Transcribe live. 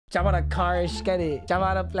Jump on a car, get it. Jump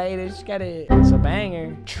on a plane, get it. It's a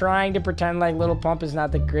banger. Trying to pretend like Lil Pump is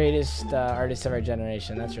not the greatest artist of our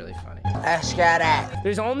generation. That's really funny. Let's get it.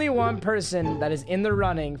 There's only one person that is in the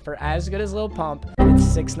running for as good as Lil Pump, and it's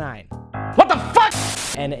 6ix9ine. What the fuck?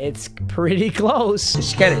 And it's pretty close.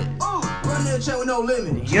 Let's get it.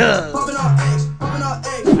 Yeah.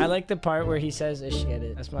 I like the part where he says, "Ish, get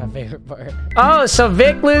it." That's my favorite part. Oh, so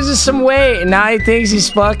Vic loses some weight, and now he thinks he's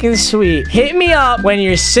fucking sweet. Hit me up when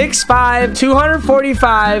you're 6'5",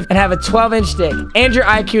 245, and have a 12-inch dick, and your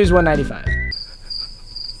IQ is 195.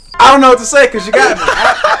 I don't know what to say because you got me.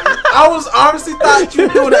 I was honestly thought you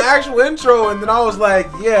were doing the actual intro, and then I was like,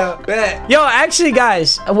 yeah, bet. Yo, actually,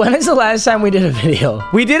 guys, when is the last time we did a video?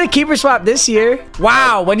 We did a keeper swap this year.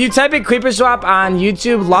 Wow, when you type in keeper swap on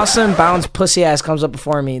YouTube, Lost and Bounds pussy ass comes up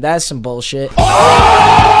before me. That's some bullshit. It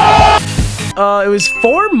was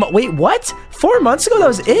 4 months. Wait, what? 4 months ago? That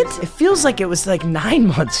was it? It feels like it was like 9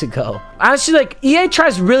 months ago. Honestly, like, EA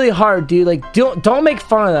tries really hard, dude. Like, don't make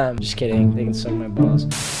fun of them. Just kidding. They can suck my balls.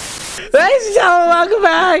 Ladies and gentlemen, welcome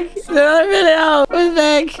back to another video with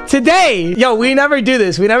Vic. Today, yo, we never do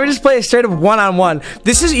this. We never just play a straight up one-on-one.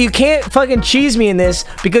 This is, you can't fucking cheese me in this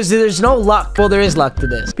because there's no luck. Well, there is luck to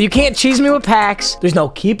this. But you can't cheese me with packs. There's no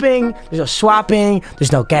keeping. There's no swapping.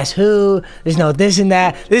 There's no guess who. There's no this and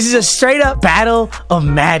that. This is a straight up battle of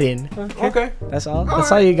Madden. Okay. That's all?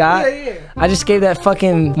 That's all you got? Yeah. I just gave that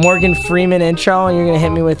fucking Morgan Freeman intro and you're gonna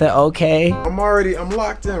hit me with an okay. I'm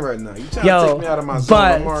locked in right now. You trying to take me out of my zone?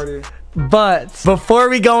 I'm already... But before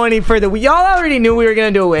we go any further, y'all already knew we were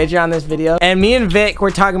gonna do a wager on this video, and me and Vic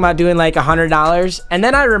were talking about doing like $100, and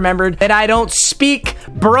then I remembered that I don't speak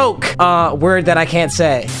broke word that I can't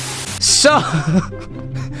say. So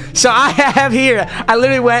I have here, I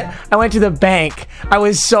went to the bank. I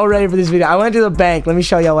was so ready for this video. I went to the bank. Let me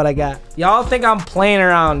show y'all what I got. Y'all think I'm playing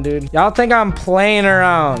around, dude. Y'all think I'm playing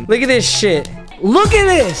around. Look at this shit. Look at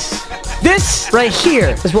this. This right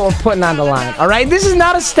here is what we're putting on the line. All right, this is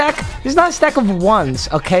not a stack. This is not a stack of ones,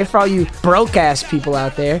 okay, for all you broke ass people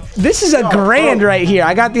out there. This is a grand right here.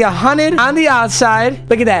 I got the 100 on the outside.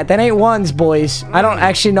 Look at that. That ain't ones, boys. I don't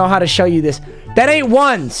actually know how to show you this. That ain't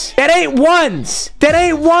ones. That ain't ones. That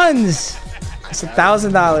ain't ones. It's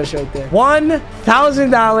 $1,000 right there.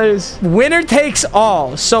 $1,000. Winner takes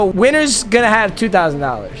all. So winner's gonna have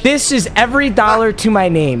 $2,000. This is every dollar to my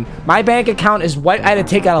name. My bank account is white. I had to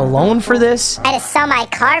take out a loan for this. I had to sell my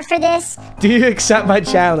car for this. Do you accept my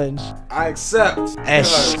challenge? I accept.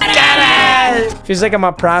 Feels like I'm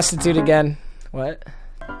a prostitute again. What?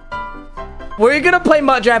 We're gonna play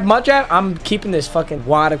Mud Draft. Mud Draft, I'm keeping this fucking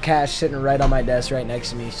wad of cash sitting right on my desk right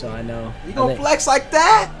next to me, so I know. You gonna flex like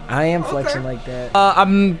that? I am flexing like that.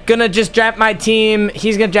 I'm gonna just draft my team.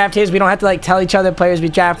 He's gonna draft his. We don't have to like tell each other players we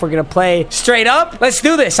draft. We're gonna play straight up. Let's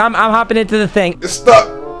do this. I'm hopping into the thing. It's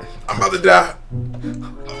stuck. I'm about to die.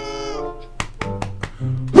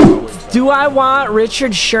 Do I want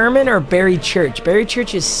Richard Sherman or Barry Church? Barry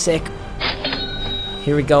Church is sick.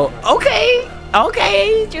 Here we go. Okay.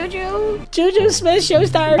 Okay, Juju Smith,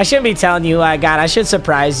 Showstar. I shouldn't be telling you who I got. I should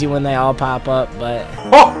surprise you when they all pop up, but...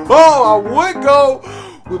 I would go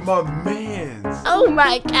with my mans. Oh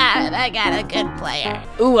my god, I got a good player.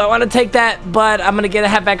 Ooh, I want to take that, but I'm going to get a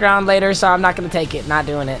halfback round later, so I'm not going to take it. Not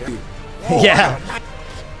doing it. Yeah.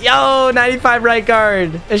 Yo, 95 right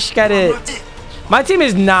guard. I just got it. My team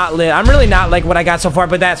is not lit. I'm really not like what I got so far,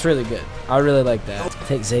 but that's really good. I really like that.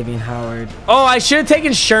 Take Xavier Howard. Oh, I should have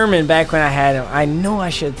taken Sherman back when I had him. I know I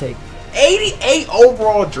should have taken. 88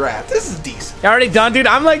 overall draft. This is decent. You already done, dude?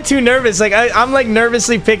 I'm like too nervous. Like I'm like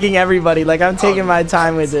nervously picking everybody. Like I'm taking my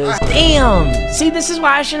time with this. Damn. See, this is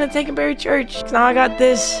why I shouldn't have taken Barry Church. Now I got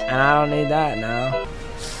this, and I don't need that now.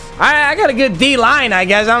 I got a good D line, I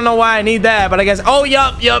guess. I don't know why I need that, but I guess. Oh,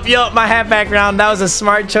 yup. My halfback round. That was a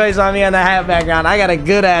smart choice on me on the halfback round. I got a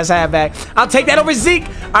good ass halfback. I'll take that over Zeke.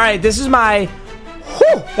 All right, this is my.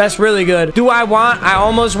 Whew, that's really good. Do I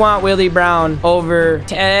almost want Willie Brown over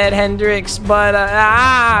Ted Hendricks,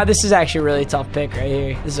 but this is actually a really tough pick right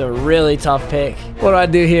here. This is a really tough pick. What do I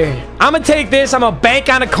do here? I'm gonna take this. I'm gonna bank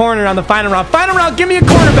on a corner on the final round. Final round, give me a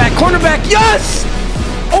cornerback. Cornerback, yes!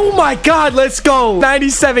 Oh my God, let's go.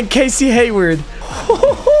 97 Casey Hayward.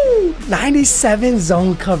 97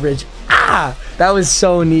 zone coverage. That was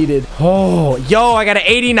so needed. Oh, yo, I got an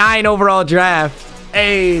 89 overall draft.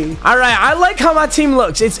 Hey. All right, I like how my team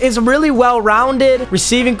looks. It's really well-rounded.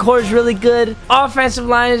 Receiving core is really good. Offensive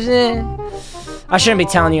line is I shouldn't be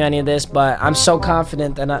telling you any of this, but I'm so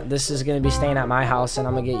confident that this is going to be staying at my house and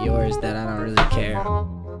I'm going to get yours that I don't really care.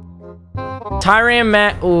 Tyran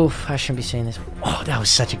Matt. Oof, I shouldn't be saying this. Oh, that was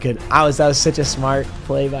such a good. That was such a smart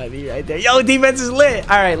play by me right there. Yo, defense is lit.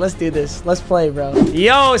 All right, let's do this. Let's play, bro.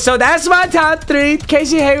 Yo, so that's my top 3.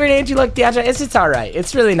 Casey Hayward, Andrew Luck, DeAndre. It's all right.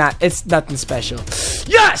 It's really not. It's nothing special.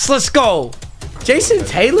 Yes, let's go. Jason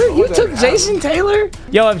Taylor? You took Jason Taylor?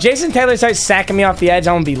 Yo, if Jason Taylor starts sacking me off the edge,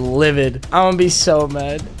 I'm gonna be livid. I'm gonna be so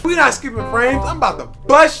mad. We not skipping frames. I'm about to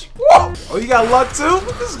bust. Whoa. Oh, you got luck too?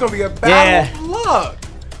 This is gonna be a battle of luck.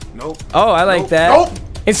 Nope. Oh, I like that. Nope.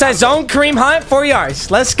 Inside zone, Kareem Hunt, 4 yards.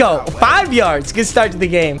 Let's go. 5 yards. Good start to the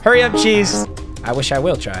game. Hurry up, Chiefs. I wish I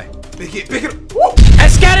will try. Pick it. Whoa.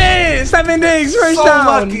 Let's get it. 7 Diggs, first down.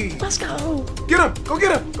 Lucky. Let's go. Get him. Go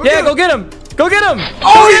get him. Go get him. Go get him.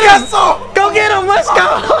 Oh, he got some. Go get him. Let's go.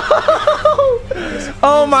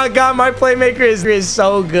 Oh my God, my playmaker is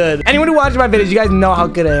so good. Anyone who watches my videos, you guys know how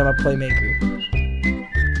good I am a playmaker.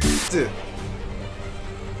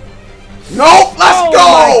 Nope, let's go!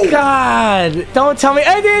 Oh my God! Don't tell me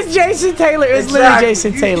it is Jason Taylor. It was literally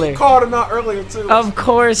Jason Taylor. You called him out earlier too. Of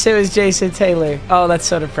course, it was Jason Taylor. Oh, that's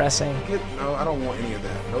so depressing. No, I don't want any of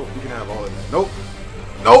that. Nope, you can have all of that.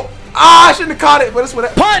 Nope. Ah, I shouldn't have caught it, but it's what.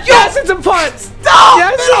 Punt! Yes, it's a punt. Stop!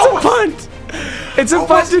 Yes, it's a punt. It's a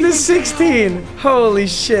punt to the 16. Holy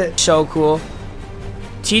shit! So cool.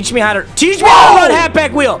 Teach me how to run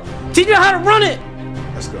halfback wheel. Teach me how to run it.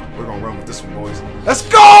 Let's go. We're gonna run with this one, boys. Let's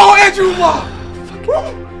go, Andrew Luck!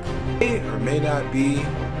 May or may not be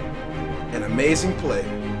an amazing play.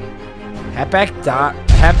 Halfback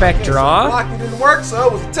draw. Blocking didn't work, so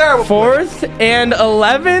it was a terrible Fourth and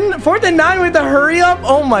 11. 4th and 9 with the hurry up.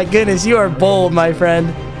 Oh my goodness, you are bold, my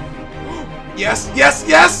friend. Yes.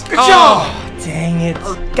 Good job. Dang it.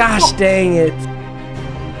 Gosh dang it.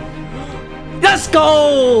 Let's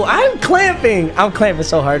go. I'm clamping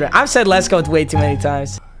so hard. I've said let's go way too many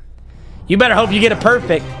times. You better hope you get it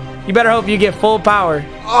perfect. You better hope you get full power.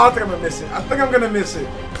 Oh, I think I'm gonna miss it.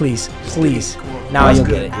 Please. Now you'll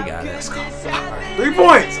get it. You got it. Let's go. Right. 3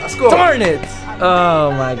 points. Let's go. Darn it.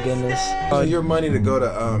 Oh my goodness. So your money to go to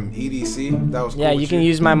EDC. That was cool. Yeah, you can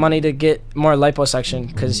use my money to get more liposuction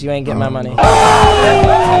because you ain't getting my money.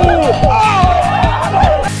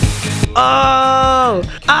 Oh!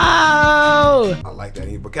 I like that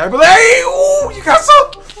vocabulary. Ooh, you got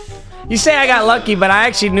some. You say I got lucky, but I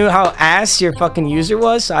actually knew how ass your fucking user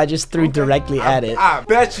was, so I just threw directly at it. I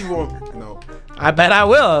bet you won't. No. I bet I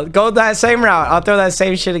will. Go that same route. I'll throw that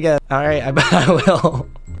same shit again. All right, I bet I will.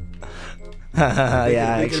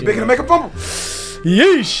 Yeah, actually. Big to make a fumble.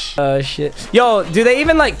 Yeesh. Oh shit. Yo, do they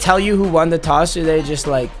even like tell you who won the toss, or they just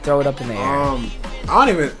like throw it up in the air?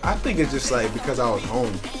 I think it's just like because I was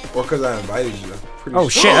home or because I invited you. Oh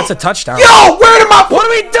shit, that's a touchdown. Yo, what are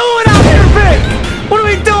we doing out here, Vic? What are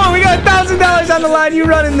we doing? We got $1,000 on the line. You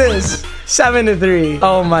running this? 7-3.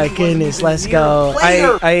 Oh my goodness, let's go.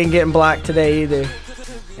 I ain't getting blocked today either.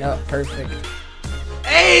 Yep, perfect.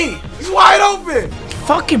 Hey, he's wide open.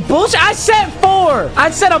 Fucking bullshit. I set 4.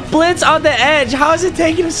 I set a blitz on the edge. How is it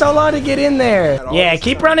taking him so long to get in there? Yeah,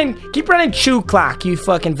 keep running chew clock, you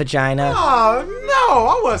fucking vagina. Oh, no,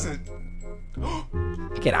 I wasn't.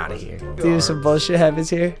 Get out of here. Dude, some bullshit happens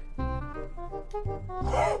here.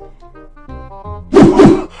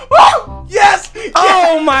 Yes!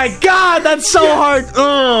 Oh my God, that's so hard.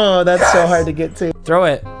 Oh, that's so hard to get to. Throw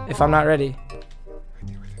it if I'm not ready.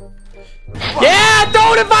 Yeah,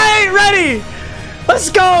 throw it if I ain't ready. Let's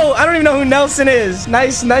go. I don't even know who Nelson is.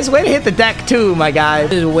 Nice way to hit the deck too, my guy.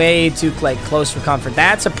 This is way too like close for comfort.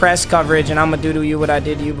 That's a press coverage, and I'm gonna do to you what I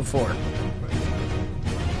did to you before.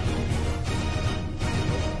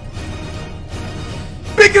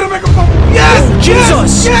 Big gonna make a fumble. Yes! Oh,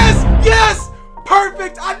 Jesus! Yes!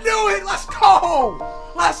 Perfect! I knew it! Let's go!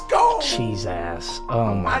 Let's go! Cheese ass.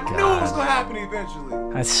 Oh my God. I knew it was gonna happen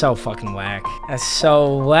eventually. That's so fucking whack. That's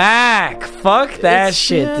so whack. Fuck that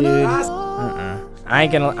shit, dude. I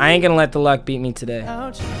ain't gonna let the luck beat me today.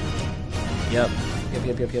 Yep.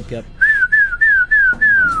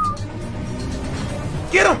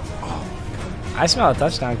 Get him! I smell a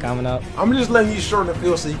touchdown coming up. I'm just letting you shorten the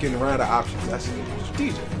field so you can run out of options. That's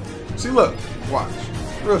strategic. See, look, watch.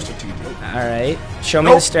 Real strategic. All right, show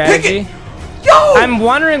me the strategy. Yo! I'm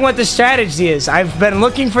wondering what the strategy is. I've been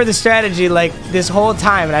looking for the strategy like this whole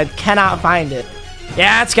time, and I cannot find it.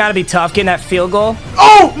 Yeah, it's gotta be tough getting that field goal.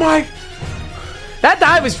 Oh my! That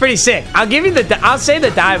dive was pretty sick. I'll say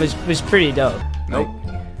the dive was pretty dope. Nope.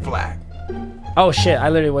 Flag. Oh shit, I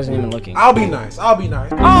literally wasn't even looking. I'll be nice.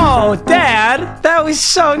 Oh, Dad, that was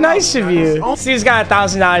so nice of you. Steve's got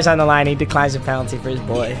 $1,000 on the line. He declines a penalty for his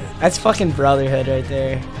boy. That's fucking brotherhood right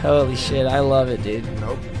there. Holy shit, I love it, dude.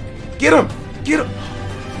 Nope. Get him!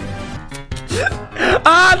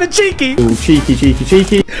 Ah, the cheeky. Ooh, cheeky.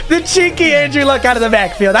 The cheeky Andrew Luck out of the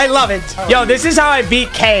backfield. I love it. Yo, this is how I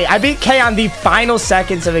beat K. I beat K on the final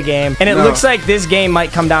seconds of a game. And it looks like this game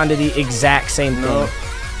might come down to the exact same thing. No.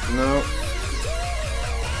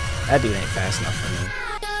 That dude ain't fast enough for me.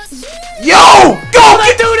 Yo! Go!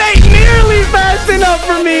 That dude ain't nearly fast enough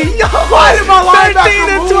for me. Yo, Why did my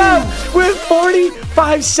linebacker 13 to 12 with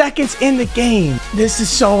 45 seconds in the game. This is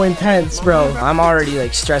so intense, bro. I'm already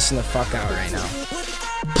like stressing the fuck out right now.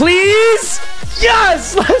 Please?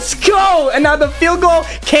 Yes, let's go. And now the field goal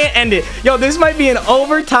can't end it. Yo, this might be an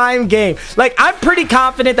overtime game. Like, I'm pretty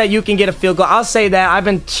confident that you can get a field goal. I'll say that. I've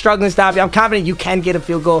been struggling to stop you. I'm confident you can get a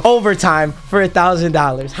field goal overtime for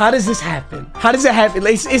 $1,000. How does this happen? How does it happen?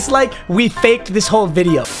 It's like we faked this whole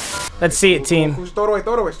video. Let's see it, team. Throw it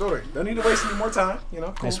away. Don't need to waste any more time. You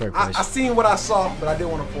know, cool. Nice work, boys. I seen what I saw, but I didn't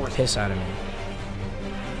want to force it. Piss out of me.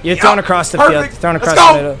 You're throwing across the field. Throwing across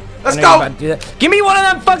Let's the middle. Let's I know go. you're about to do that. Give me one of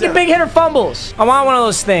them fucking big hitter fumbles. I want one of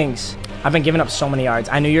those things. I've been giving up so many yards.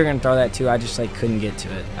 I knew you were gonna throw that too. I just like couldn't get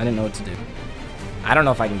to it. I didn't know what to do. I don't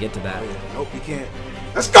know if I can get to that. Nope, you can't.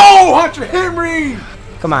 Let's go, Hunter Henry.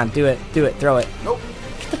 Come on, do it. Do it. Throw it. Nope.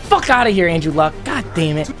 Get the fuck out of here, Andrew Luck. God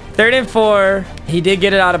damn it. 3rd and 4. He did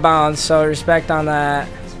get it out of bounds, so respect on that.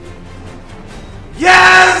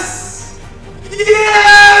 Yes!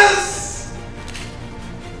 Yes!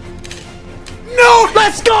 No!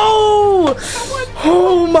 Let's go!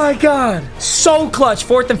 Oh my god. So clutch.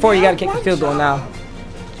 4th and 4. You gotta kick the field goal now.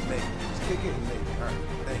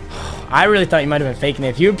 I really thought you might have been faking it.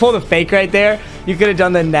 If you pulled a fake right there, you could have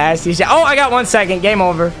done the nasty shit. Oh, I got 1 second. Game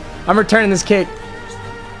over. I'm returning this kick.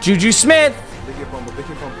 Juju Smith.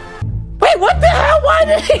 Wait, what the hell? Why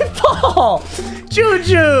did he fall?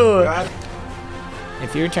 Juju.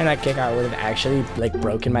 If you return that kick, I would have actually like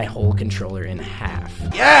broken my whole controller in half.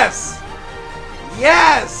 Yes!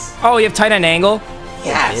 Yes! Oh, you have tight end angle?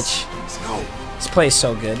 Yes! Oh, bitch. Let's go. This play is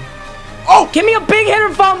so good. Oh! Give me a big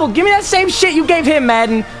hitter fumble. Give me that same shit you gave him,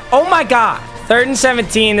 Madden. Oh my god. 3rd and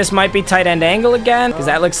 17. This might be tight end angle again, because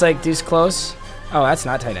that looks like deuce close. Oh, that's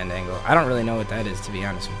not tight end angle. I don't really know what that is, to be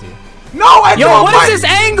honest with you. No, I Yo, what is this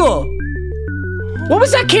angle? What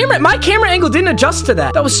was that camera? My camera angle didn't adjust to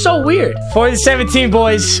that. That was so weird. 4th and 17,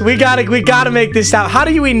 boys. We gotta make this stop. How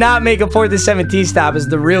do we not make a 4th and 17 stop is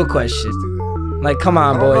the real question. Like, come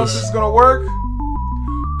on, I don't know if boys. this is gonna work.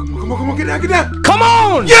 Come on, get down. Come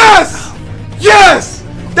on! Yes! Yes!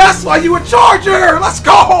 That's why you a Charger! Let's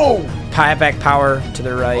go! Back power to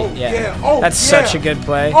the right. Oh, yeah. yeah. Oh, That's yeah. such a good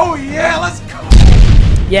play. Oh, yeah, let's go!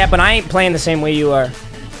 Yeah, but I ain't playing the same way you are.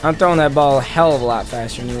 I'm throwing that ball a hell of a lot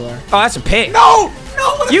faster than you are. Oh, that's a pick. No!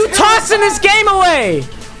 You tossing this game away!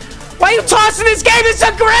 Why are you tossing this game? It's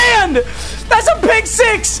 $1,000! That's a pick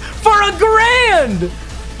 6 for $1,000!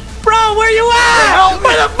 Bro, where you at?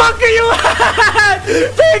 Where the fuck are you at?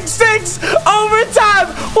 Pick 6 overtime,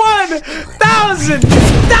 $1,000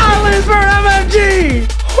 for MMG.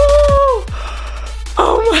 Woo.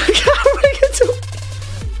 Oh my god,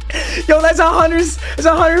 yo, that's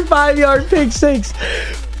 105-yard pick 6.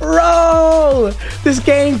 Bro, this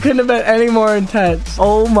game couldn't have been any more intense.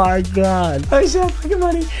 Oh my god. Let me see that fucking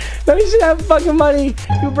money. Let me see that fucking money.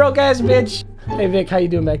 You broke ass bitch. Hey Vic, how you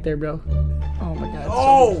doing back there, bro? Oh my god.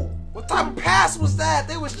 Oh, what type of pass was that?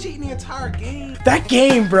 They was cheating the entire game. That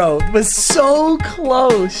game, bro, was so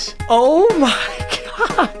close. Oh my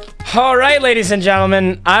god. All right, ladies and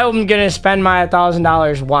gentlemen, I'm gonna spend my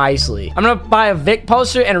 $1,000 wisely. I'm gonna buy a Vic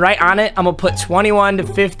poster and right on it, I'm gonna put 21 to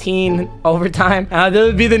 15 overtime. That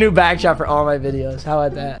would be the new backdrop for all my videos. How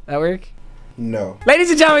about that? That work? No. Ladies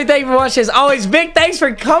and gentlemen, thank you for watching. As always, Vic, thanks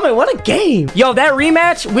for coming. What a game. Yo, that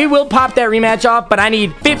rematch, we will pop that rematch off, but I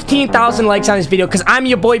need 15,000 likes on this video because I'm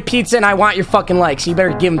your boy Pizza and I want your fucking likes. You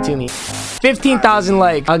better give them to me. 15,000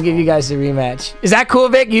 likes. I'll give you guys the rematch. Is that cool,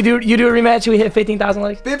 Vic? You do a rematch? We hit 15,000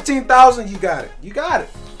 likes? 15,000, you got it. You got it.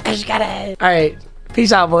 I just got it. All right.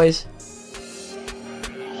 Peace out, boys.